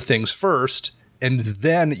doing other things first and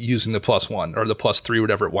then using the +1 or the +3,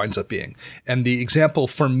 whatever it winds up being? And the example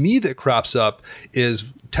for me that crops up is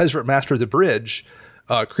Tezzeret, Master of the Bridge.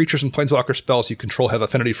 Creatures and Planeswalker spells you control have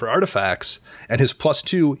affinity for artifacts, and his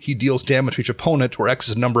 +2, he deals damage to each opponent, where X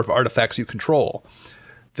is the number of artifacts you control.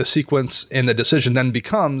 The sequence and the decision then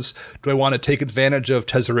becomes, do I want to take advantage of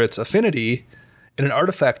Tezzeret's affinity in an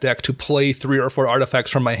artifact deck to play 3 or 4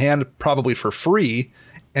 artifacts from my hand, probably for free,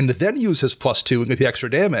 and then use his +2 and get the extra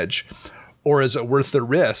damage? Or is it worth the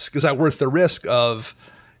risk? Is that worth the risk of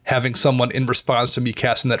having someone in response to me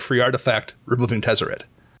casting that free artifact, removing Tezzeret?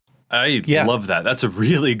 I love that. That's a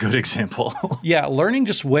really good example. Yeah, learning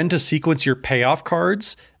just when to sequence your payoff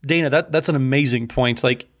cards. Dana, that's an amazing point.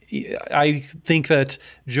 Like, I think that,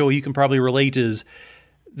 Joey, you can probably relate, is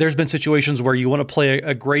there's been situations where you want to play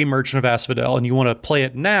a Gray Merchant of Asphodel and you want to play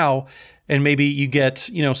it now, and maybe you get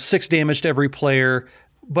 6 damage to every player,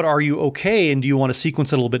 but are you okay, and do you want to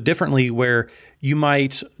sequence it a little bit differently where you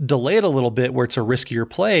might delay it a little bit where it's a riskier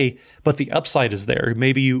play, but the upside is there?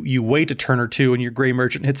 Maybe you wait a turn or two and your Gray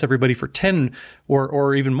Merchant hits everybody for 10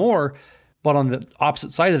 or even more, but on the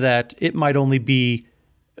opposite side of that, it might only be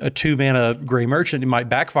a 2-mana Gray Merchant. It might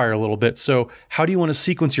backfire a little bit. So how do you want to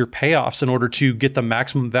sequence your payoffs in order to get the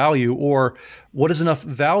maximum value, or what is enough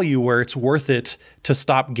value where it's worth it to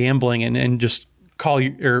stop gambling and just call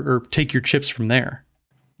you or take your chips from there?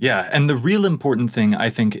 Yeah, and the real important thing, I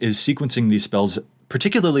think, is sequencing these spells,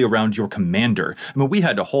 particularly around your commander. I mean, we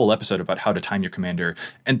had a whole episode about how to time your commander,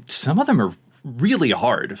 and some of them are really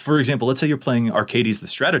hard. For example, let's say you're playing Arcades the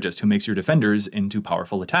Strategist, who makes your defenders into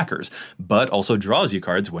powerful attackers, but also draws you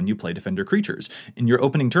cards when you play defender creatures. In your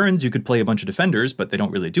opening turns, you could play a bunch of defenders, but they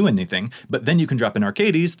don't really do anything. But then you can drop in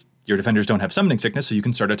Arcades. Your defenders don't have summoning sickness, so you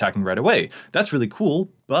can start attacking right away. That's really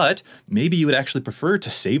cool, but maybe you would actually prefer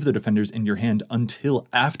to save the defenders in your hand until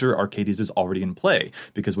after Arcades is already in play,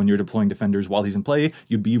 because when you're deploying defenders while he's in play,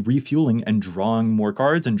 you'd be refueling and drawing more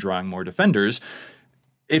cards and drawing more defenders.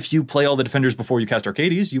 If you play all the defenders before you cast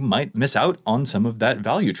Arcades, you might miss out on some of that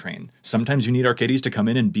value train. Sometimes you need Arcades to come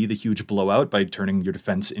in and be the huge blowout by turning your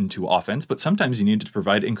defense into offense, but sometimes you need it to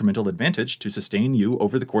provide incremental advantage to sustain you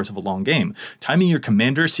over the course of a long game. Timing your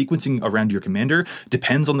commander, sequencing around your commander,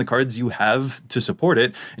 depends on the cards you have to support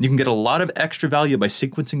it, and you can get a lot of extra value by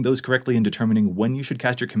sequencing those correctly and determining when you should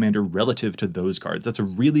cast your commander relative to those cards. That's a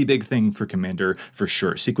really big thing for commander, for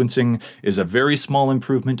sure. Sequencing is a very small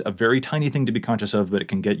improvement, a very tiny thing to be conscious of, but it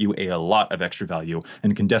can get you a lot of extra value,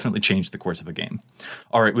 and it can definitely change the course of a game.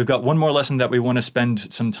 All right, we've got one more lesson that we want to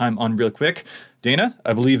spend some time on real quick. Dana,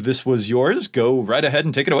 I believe this was yours. Go right ahead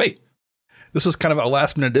and take it away. This is kind of a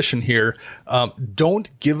last minute addition here.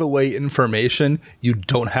 Don't give away information you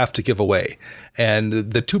don't have to give away. And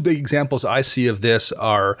the 2 big examples I see of this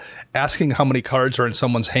are asking how many cards are in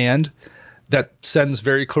someone's hand. That sends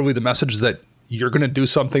very clearly the message that you're going to do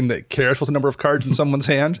something that cares with the number of cards in someone's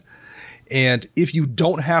hand. And if you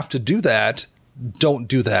don't have to do that, don't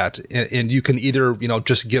do that. And you can either,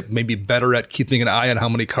 just get maybe better at keeping an eye on how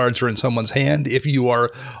many cards are in someone's hand if you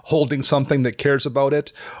are holding something that cares about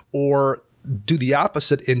it, or do the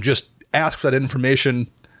opposite and just ask for that information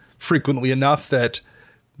frequently enough that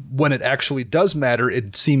when it actually does matter,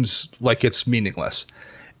 it seems like it's meaningless.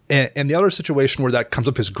 And the other situation where that comes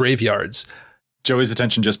up is graveyards. Joey's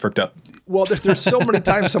attention just perked up. Well, there's so many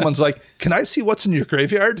times someone's like, can I see what's in your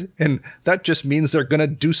graveyard? And that just means they're going to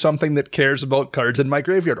do something that cares about cards in my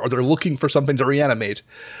graveyard, or they're looking for something to reanimate.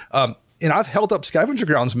 And I've held up Scavenger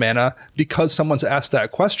Grounds mana because someone's asked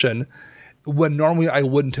that question when normally I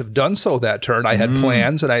wouldn't have done so that turn. I had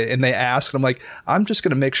plans and they asked, and I'm like, I'm just going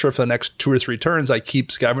to make sure for the next 2 or 3 turns I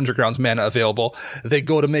keep Scavenger Grounds mana available. They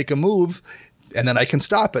go to make a move, and then I can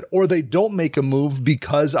stop it. Or they don't make a move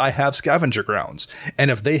because I have Scavenger Grounds. And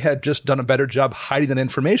if they had just done a better job hiding that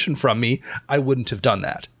information from me, I wouldn't have done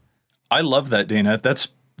that. I love that, Dana. That's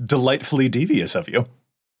delightfully devious of you.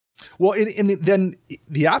 Well, then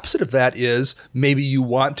the opposite of that is maybe you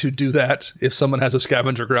want to do that if someone has a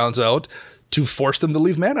Scavenger Grounds out to force them to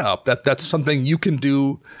leave mana up. That's something you can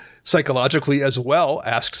do psychologically as well.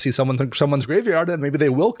 Ask to see someone's graveyard, and maybe they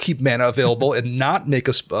will keep mana available and not make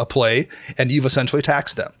a play, and you've essentially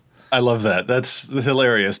taxed them. I love that. That's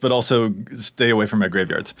hilarious, but also stay away from my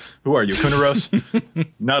graveyards. Who are you, Kunaros?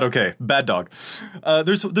 Not okay. Bad dog.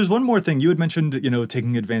 There's one more thing. You had mentioned,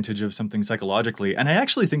 taking advantage of something psychologically, and I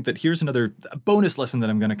actually think that here's another bonus lesson that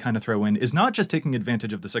I'm going to kind of throw in, is not just taking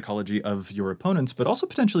advantage of the psychology of your opponents, but also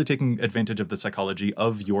potentially taking advantage of the psychology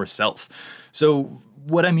of yourself. So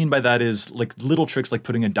what I mean by that is like little tricks like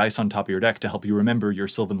putting a dice on top of your deck to help you remember your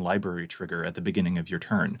Sylvan Library trigger at the beginning of your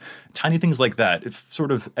turn. Tiny things like that, if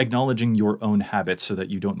sort of acknowledging your own habits so that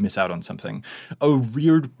you don't miss out on something. A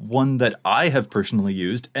weird one that I have personally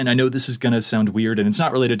used, and I know this is going to sound weird and it's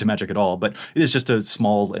not related to Magic at all, but it is just a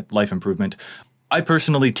small life improvement. I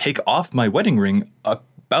personally take off my wedding ring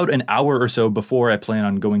about an hour or so before I plan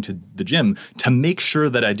on going to the gym to make sure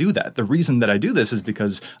that I do that. The reason that I do this is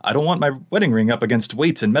because I don't want my wedding ring up against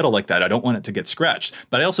weights and metal like that. I don't want it to get scratched,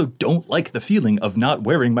 but I also don't like the feeling of not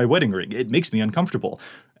wearing my wedding ring. It makes me uncomfortable.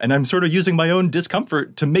 And I'm sort of using my own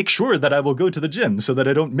discomfort to make sure that I will go to the gym so that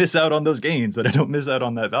I don't miss out on those gains, that I don't miss out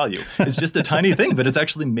on that value. It's just a tiny thing, but it's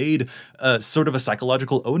actually made sort of a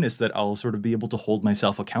psychological onus that I'll sort of be able to hold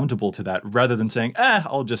myself accountable to that rather than saying,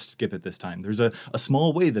 I'll just skip it this time. There's a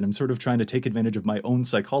small way that I'm sort of trying to take advantage of my own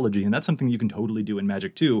psychology. And that's something you can totally do in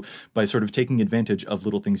Magic too, by sort of taking advantage of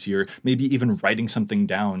little things here, maybe even writing something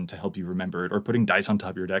down to help you remember it or putting dice on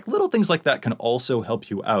top of your deck. Little things like that can also help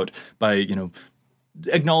you out by,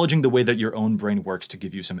 acknowledging the way that your own brain works to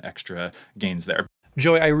give you some extra gains there.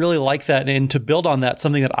 Joey, I really like that. And to build on that,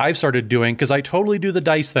 something that I've started doing, because I totally do the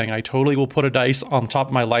dice thing. I totally will put a dice on top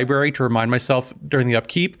of my library to remind myself during the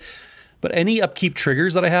upkeep. But any upkeep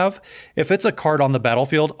triggers that I have, if it's a card on the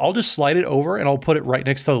battlefield, I'll just slide it over and I'll put it right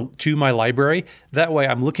next to my library. That way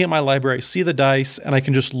I'm looking at my library, see the dice, and I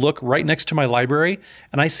can just look right next to my library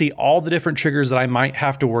and I see all the different triggers that I might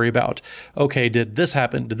have to worry about. Okay, did this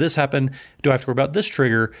happen? Did this happen? Do I have to worry about this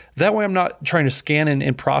trigger? That way I'm not trying to scan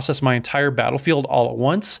and process my entire battlefield all at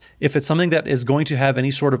once. If it's something that is going to have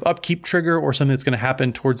any sort of upkeep trigger or something that's going to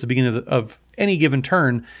happen towards the beginning of any given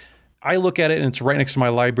turn, I look at it and it's right next to my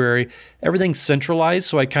library. Everything's centralized,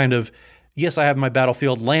 so I yes, I have my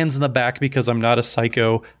battlefield lands in the back because I'm not a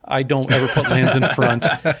psycho. I don't ever put lands in front.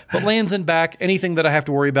 But lands in back, anything that I have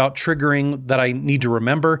to worry about triggering that I need to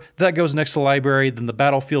remember, that goes next to the library. Then the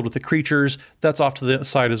battlefield with the creatures, that's off to the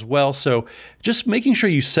side as well. So just making sure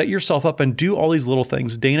you set yourself up and do all these little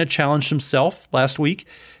things. Dana challenged himself last week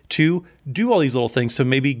to do all these little things to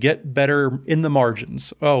maybe get better in the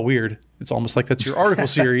margins. Oh, weird. It's almost like that's your article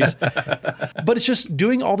series. But it's just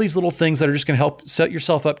doing all these little things that are just going to help set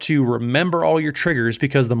yourself up to remember all your triggers,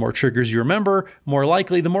 because the more triggers you remember, more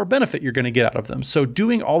likely the more benefit you're going to get out of them. So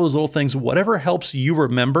doing all those little things, whatever helps you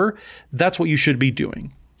remember, that's what you should be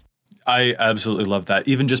doing. I absolutely love that.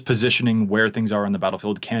 Even just positioning where things are on the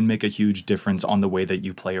battlefield can make a huge difference on the way that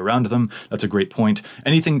you play around them. That's a great point.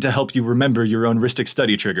 Anything to help you remember your own Rhystic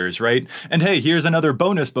Study triggers, right? And hey, here's another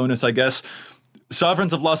bonus, I guess.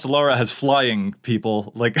 Sovereigns of Lost Alara has flying,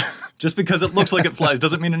 people. Like, just because it looks like it flies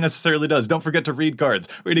doesn't mean it necessarily does. Don't forget to read cards.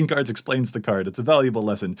 Reading cards explains the card. It's a valuable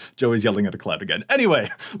lesson. Joey's yelling at a cloud again. Anyway,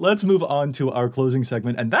 let's move on to our closing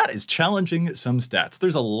segment, and that is challenging some stats.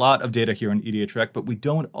 There's a lot of data here on EDH Rec, but we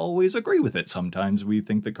don't always agree with it. Sometimes we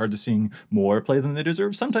think that cards are seeing more play than they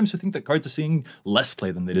deserve. Sometimes we think that cards are seeing less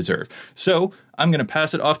play than they deserve. So I'm going to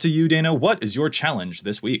pass it off to you, Dana. What is your challenge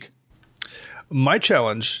this week? My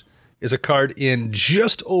challenge is a card in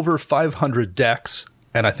just over 500 decks,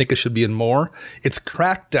 and I think it should be in more. It's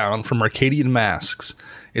Crackdown from Arcadian Masks.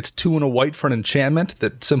 It's 2 and a white for an enchantment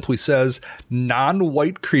that simply says,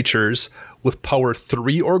 non-white creatures with power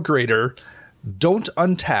 3 or greater don't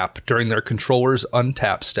untap during their controller's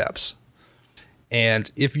untap steps. And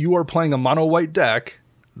if you are playing a mono-white deck,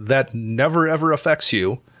 that never ever affects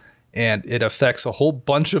you. and it affects a whole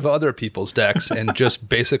bunch of other people's decks and just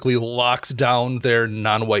basically locks down their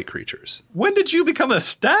non-white creatures. When did you become a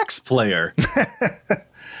Stacks player?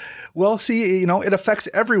 Well, see, it affects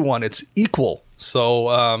everyone. It's equal.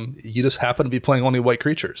 So you just happen to be playing only white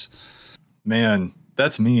creatures. Man,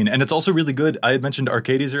 that's mean. And it's also really good. I had mentioned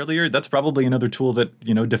Arcades earlier. That's probably another tool that,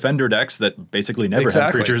 Defender decks that basically never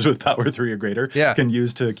have creatures with power 3 or greater can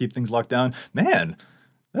use to keep things locked down. Man,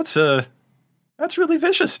 that's really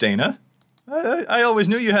vicious, Dana. I always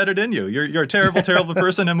knew you had it in you. You're a terrible, terrible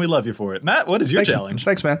person, and we love you for it. Matt, what is your challenge?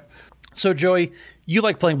 Thanks, man. So, Joey, you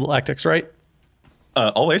like playing black decks, right?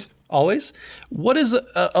 Always. Always? What is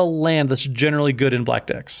a land that's generally good in black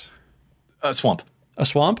decks? A swamp. A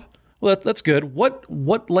swamp? Well, that's good.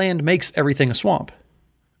 What land makes everything a swamp?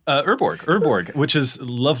 Urborg, which is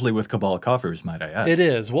lovely with Cabal Coffers, might I add. It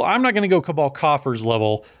is. Well, I'm not going to go Cabal Coffers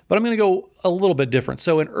level, but I'm going to go a little bit different.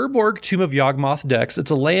 So in Urborg Tomb of Yawgmoth decks,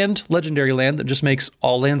 it's a legendary land that just makes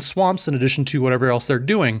all land swamps in addition to whatever else they're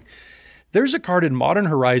doing. There's a card in Modern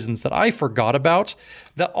Horizons that I forgot about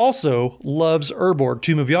that also loves Urborg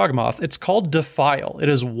Tomb of Yawgmoth. It's called Defile. It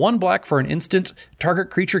is 1 black for an instant. Target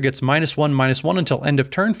creature gets -1/-1 until end of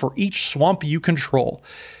turn for each swamp you control.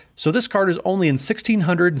 So this card is only in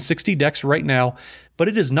 1,660 decks right now, but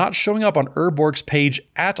it is not showing up on Urborg's page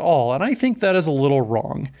at all, and I think that is a little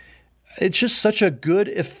wrong. It's just such a good,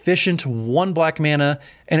 efficient 1 black mana,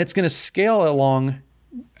 and it's going to scale along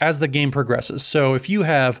as the game progresses. So if you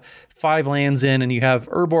have 5 lands in and you have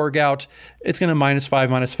Urborg out, it's going to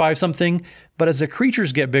 -5/-5 something, but as the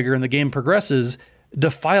creatures get bigger and the game progresses,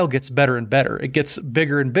 Defile gets better and better. It gets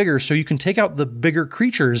bigger and bigger, so you can take out the bigger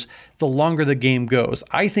creatures the longer the game goes.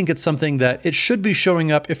 I think it's something that it should be showing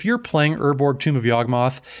up if you're playing Urborg Tomb of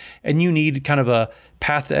Yawgmoth and you need kind of a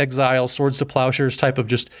Path to Exile, Swords to Plowshares type of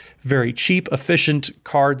just very cheap, efficient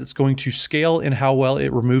card that's going to scale in how well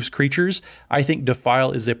it removes creatures. I think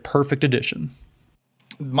Defile is a perfect addition.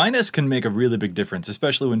 Minus can make a really big difference,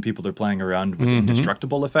 especially when people are playing around with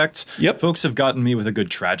indestructible effects. Yep. Folks have gotten me with a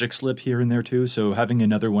good Tragic Slip here and there too, so having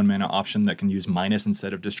another 1 mana option that can use minus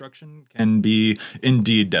instead of destruction can be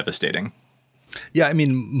indeed devastating. Yeah, I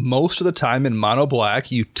mean, most of the time in mono black,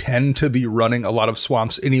 you tend to be running a lot of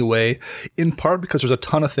swamps anyway, in part because there's a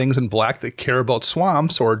ton of things in black that care about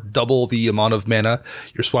swamps or double the amount of mana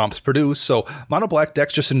your swamps produce. So mono black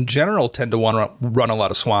decks just in general tend to want to run a lot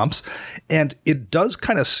of swamps. And it does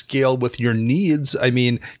kind of scale with your needs. I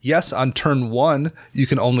mean, yes, on turn 1, you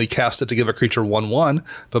can only cast it to give a creature 1/1,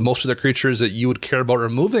 but most of the creatures that you would care about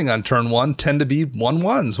removing on turn 1 tend to be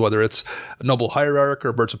 1/1s, whether it's a Noble Hierarch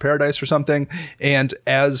or Birds of Paradise or something. And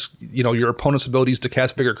as your opponent's abilities to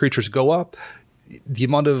cast bigger creatures go up, the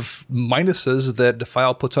amount of minuses that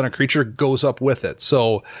Defile puts on a creature goes up with it.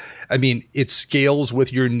 So, I mean, it scales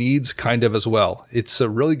with your needs kind of as well. It's a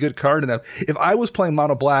really good card. And if I was playing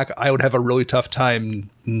mono black, I would have a really tough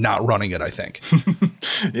time not running it, I think.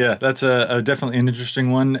 Yeah, that's a definitely an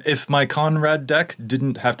interesting one. If my Conrad deck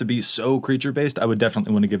didn't have to be so creature-based, I would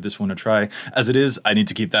definitely want to give this one a try. As it is, I need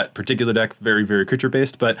to keep that particular deck very, very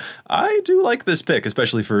creature-based, but I do like this pick,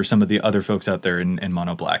 especially for some of the other folks out there in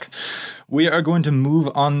mono black. We are going to move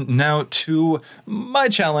on now to my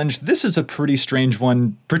challenge. This is a pretty strange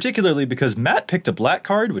one, particularly because Matt picked a black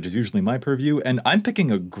card, which is usually my purview, and I'm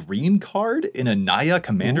picking a green card in a Naya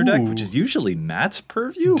Commander deck, which is usually Matt's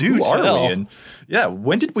purview. Who are we? And yeah,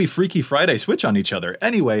 when did we Freaky Friday switch on each other?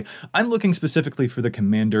 Anyway, I'm looking specifically for the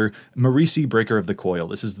Commander Marisi, Breaker of the Coil.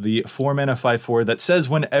 This is the 4 mana 5/4 that says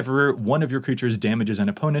whenever one of your creatures damages an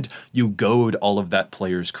opponent, you goad all of that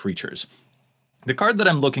player's creatures. The card that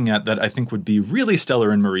I'm looking at that I think would be really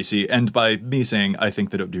stellar in Marisi, and by me saying I think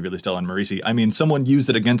that it would be really stellar in Marisi, I mean someone used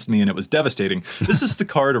it against me and it was devastating. This is the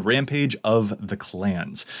card Rampage of the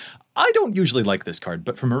Clans. I don't usually like this card,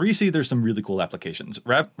 but for Marisi, there's some really cool applications.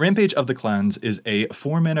 Rampage of the Clans is a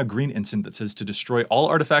 4 mana green instant that says to destroy all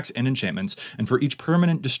artifacts and enchantments, and for each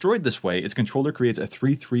permanent destroyed this way, its controller creates a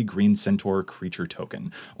 3/3 green centaur creature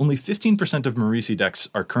token. Only 15% of Marisi decks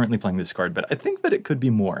are currently playing this card, but I think that it could be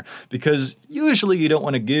more, because usually you don't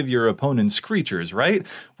want to give your opponents creatures, right?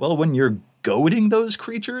 Well, when you're goading those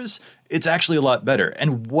creatures, it's actually a lot better.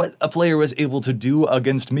 And what a player was able to do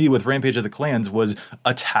against me with Rampage of the Clans was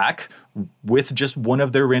attack with just one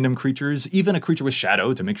of their random creatures, even a creature with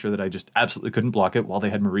Shadow, to make sure that I just absolutely couldn't block it while they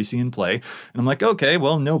had Marisi in play. And I'm like, okay,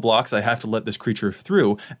 well, no blocks, I have to let this creature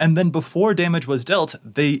through. And then before damage was dealt,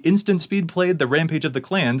 they instant speed played the Rampage of the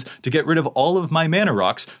Clans to get rid of all of my mana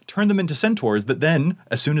rocks, turn them into centaurs that then,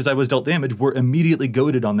 as soon as I was dealt damage, were immediately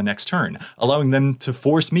goaded on the next turn, allowing them to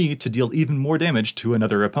force me to deal even more damage to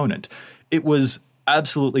another opponent. It was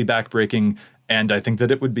absolutely backbreaking, And I think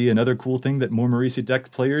that it would be another cool thing that more Marisi deck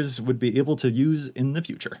players would be able to use in the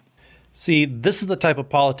future. See, this is the type of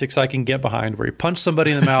politics I can get behind, where you punch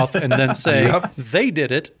somebody in the mouth and then say, they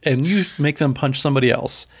did it, and you make them punch somebody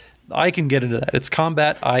else. I can get into that. It's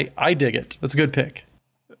combat. I dig it. That's a good pick.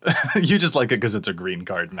 You just like it because it's a green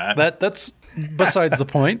card, Matt. That's besides the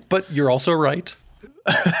point, but you're also right.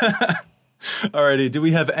 Alrighty, do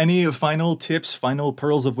we have any final tips, final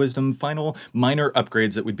pearls of wisdom, final minor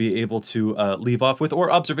upgrades that we'd be able to leave off with, or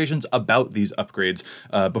observations about these upgrades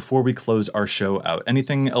before we close our show out?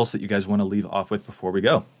 Anything else that you guys want to leave off with before we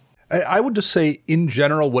go? I would just say, in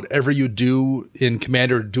general, whatever you do in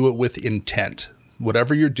Commander, do it with intent.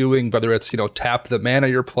 Whatever you're doing, whether it's, tap the mana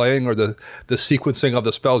you're playing or the sequencing of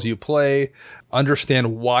the spells you play,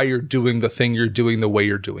 understand why you're doing the thing you're doing the way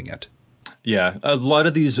you're doing it. Yeah, a lot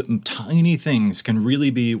of these tiny things can really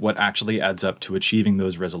be what actually adds up to achieving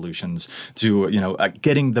those resolutions, to,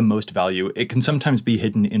 getting the most value. It can sometimes be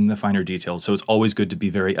hidden in the finer details, so it's always good to be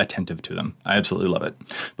very attentive to them. I absolutely love it.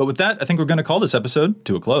 But with that, I think we're going to call this episode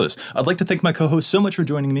to a close. I'd like to thank my co-host so much for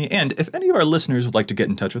joining me, and if any of our listeners would like to get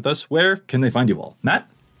in touch with us, where can they find you all? Matt?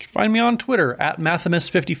 You can find me on Twitter at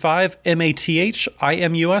Mathimus55,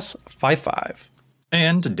 MATHIMUS55.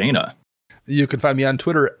 And Dana? You can find me on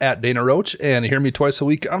Twitter at Dana Roach and hear me twice a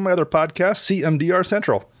week on my other podcast, CMDR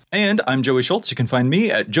Central. And I'm Joey Schultz. You can find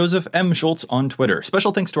me at Joseph M. Schultz on Twitter.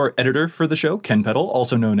 Special thanks to our editor for the show, Ken Peddle,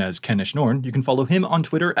 also known as Kenish Norn. You can follow him on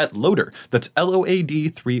Twitter at Loader. That's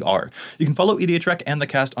LOAD3R. You can follow EDHREC and the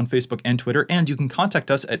cast on Facebook and Twitter, and you can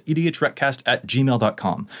contact us at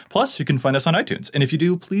edhrecast@gmail.com. Plus, you can find us on iTunes. And if you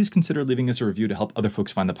do, please consider leaving us a review to help other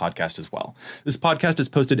folks find the podcast as well. This podcast is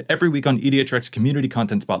posted every week on EDHREC's Community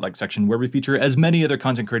Content Spotlight section, where we feature as many other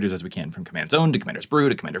content creators as we can, from Command Zone to Commander's Brew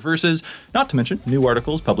to Commander Versus, not to mention new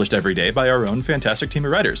articles published every day by our own fantastic team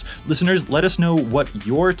of writers. Listeners, let us know what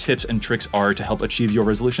your tips and tricks are to help achieve your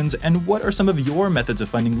resolutions, and what are some of your methods of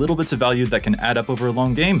finding little bits of value that can add up over a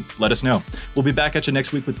long game. Let us know. We'll be back at you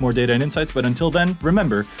next week with more data and insights, but until then,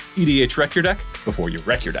 remember, EDHREC your deck before you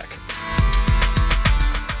wreck your deck.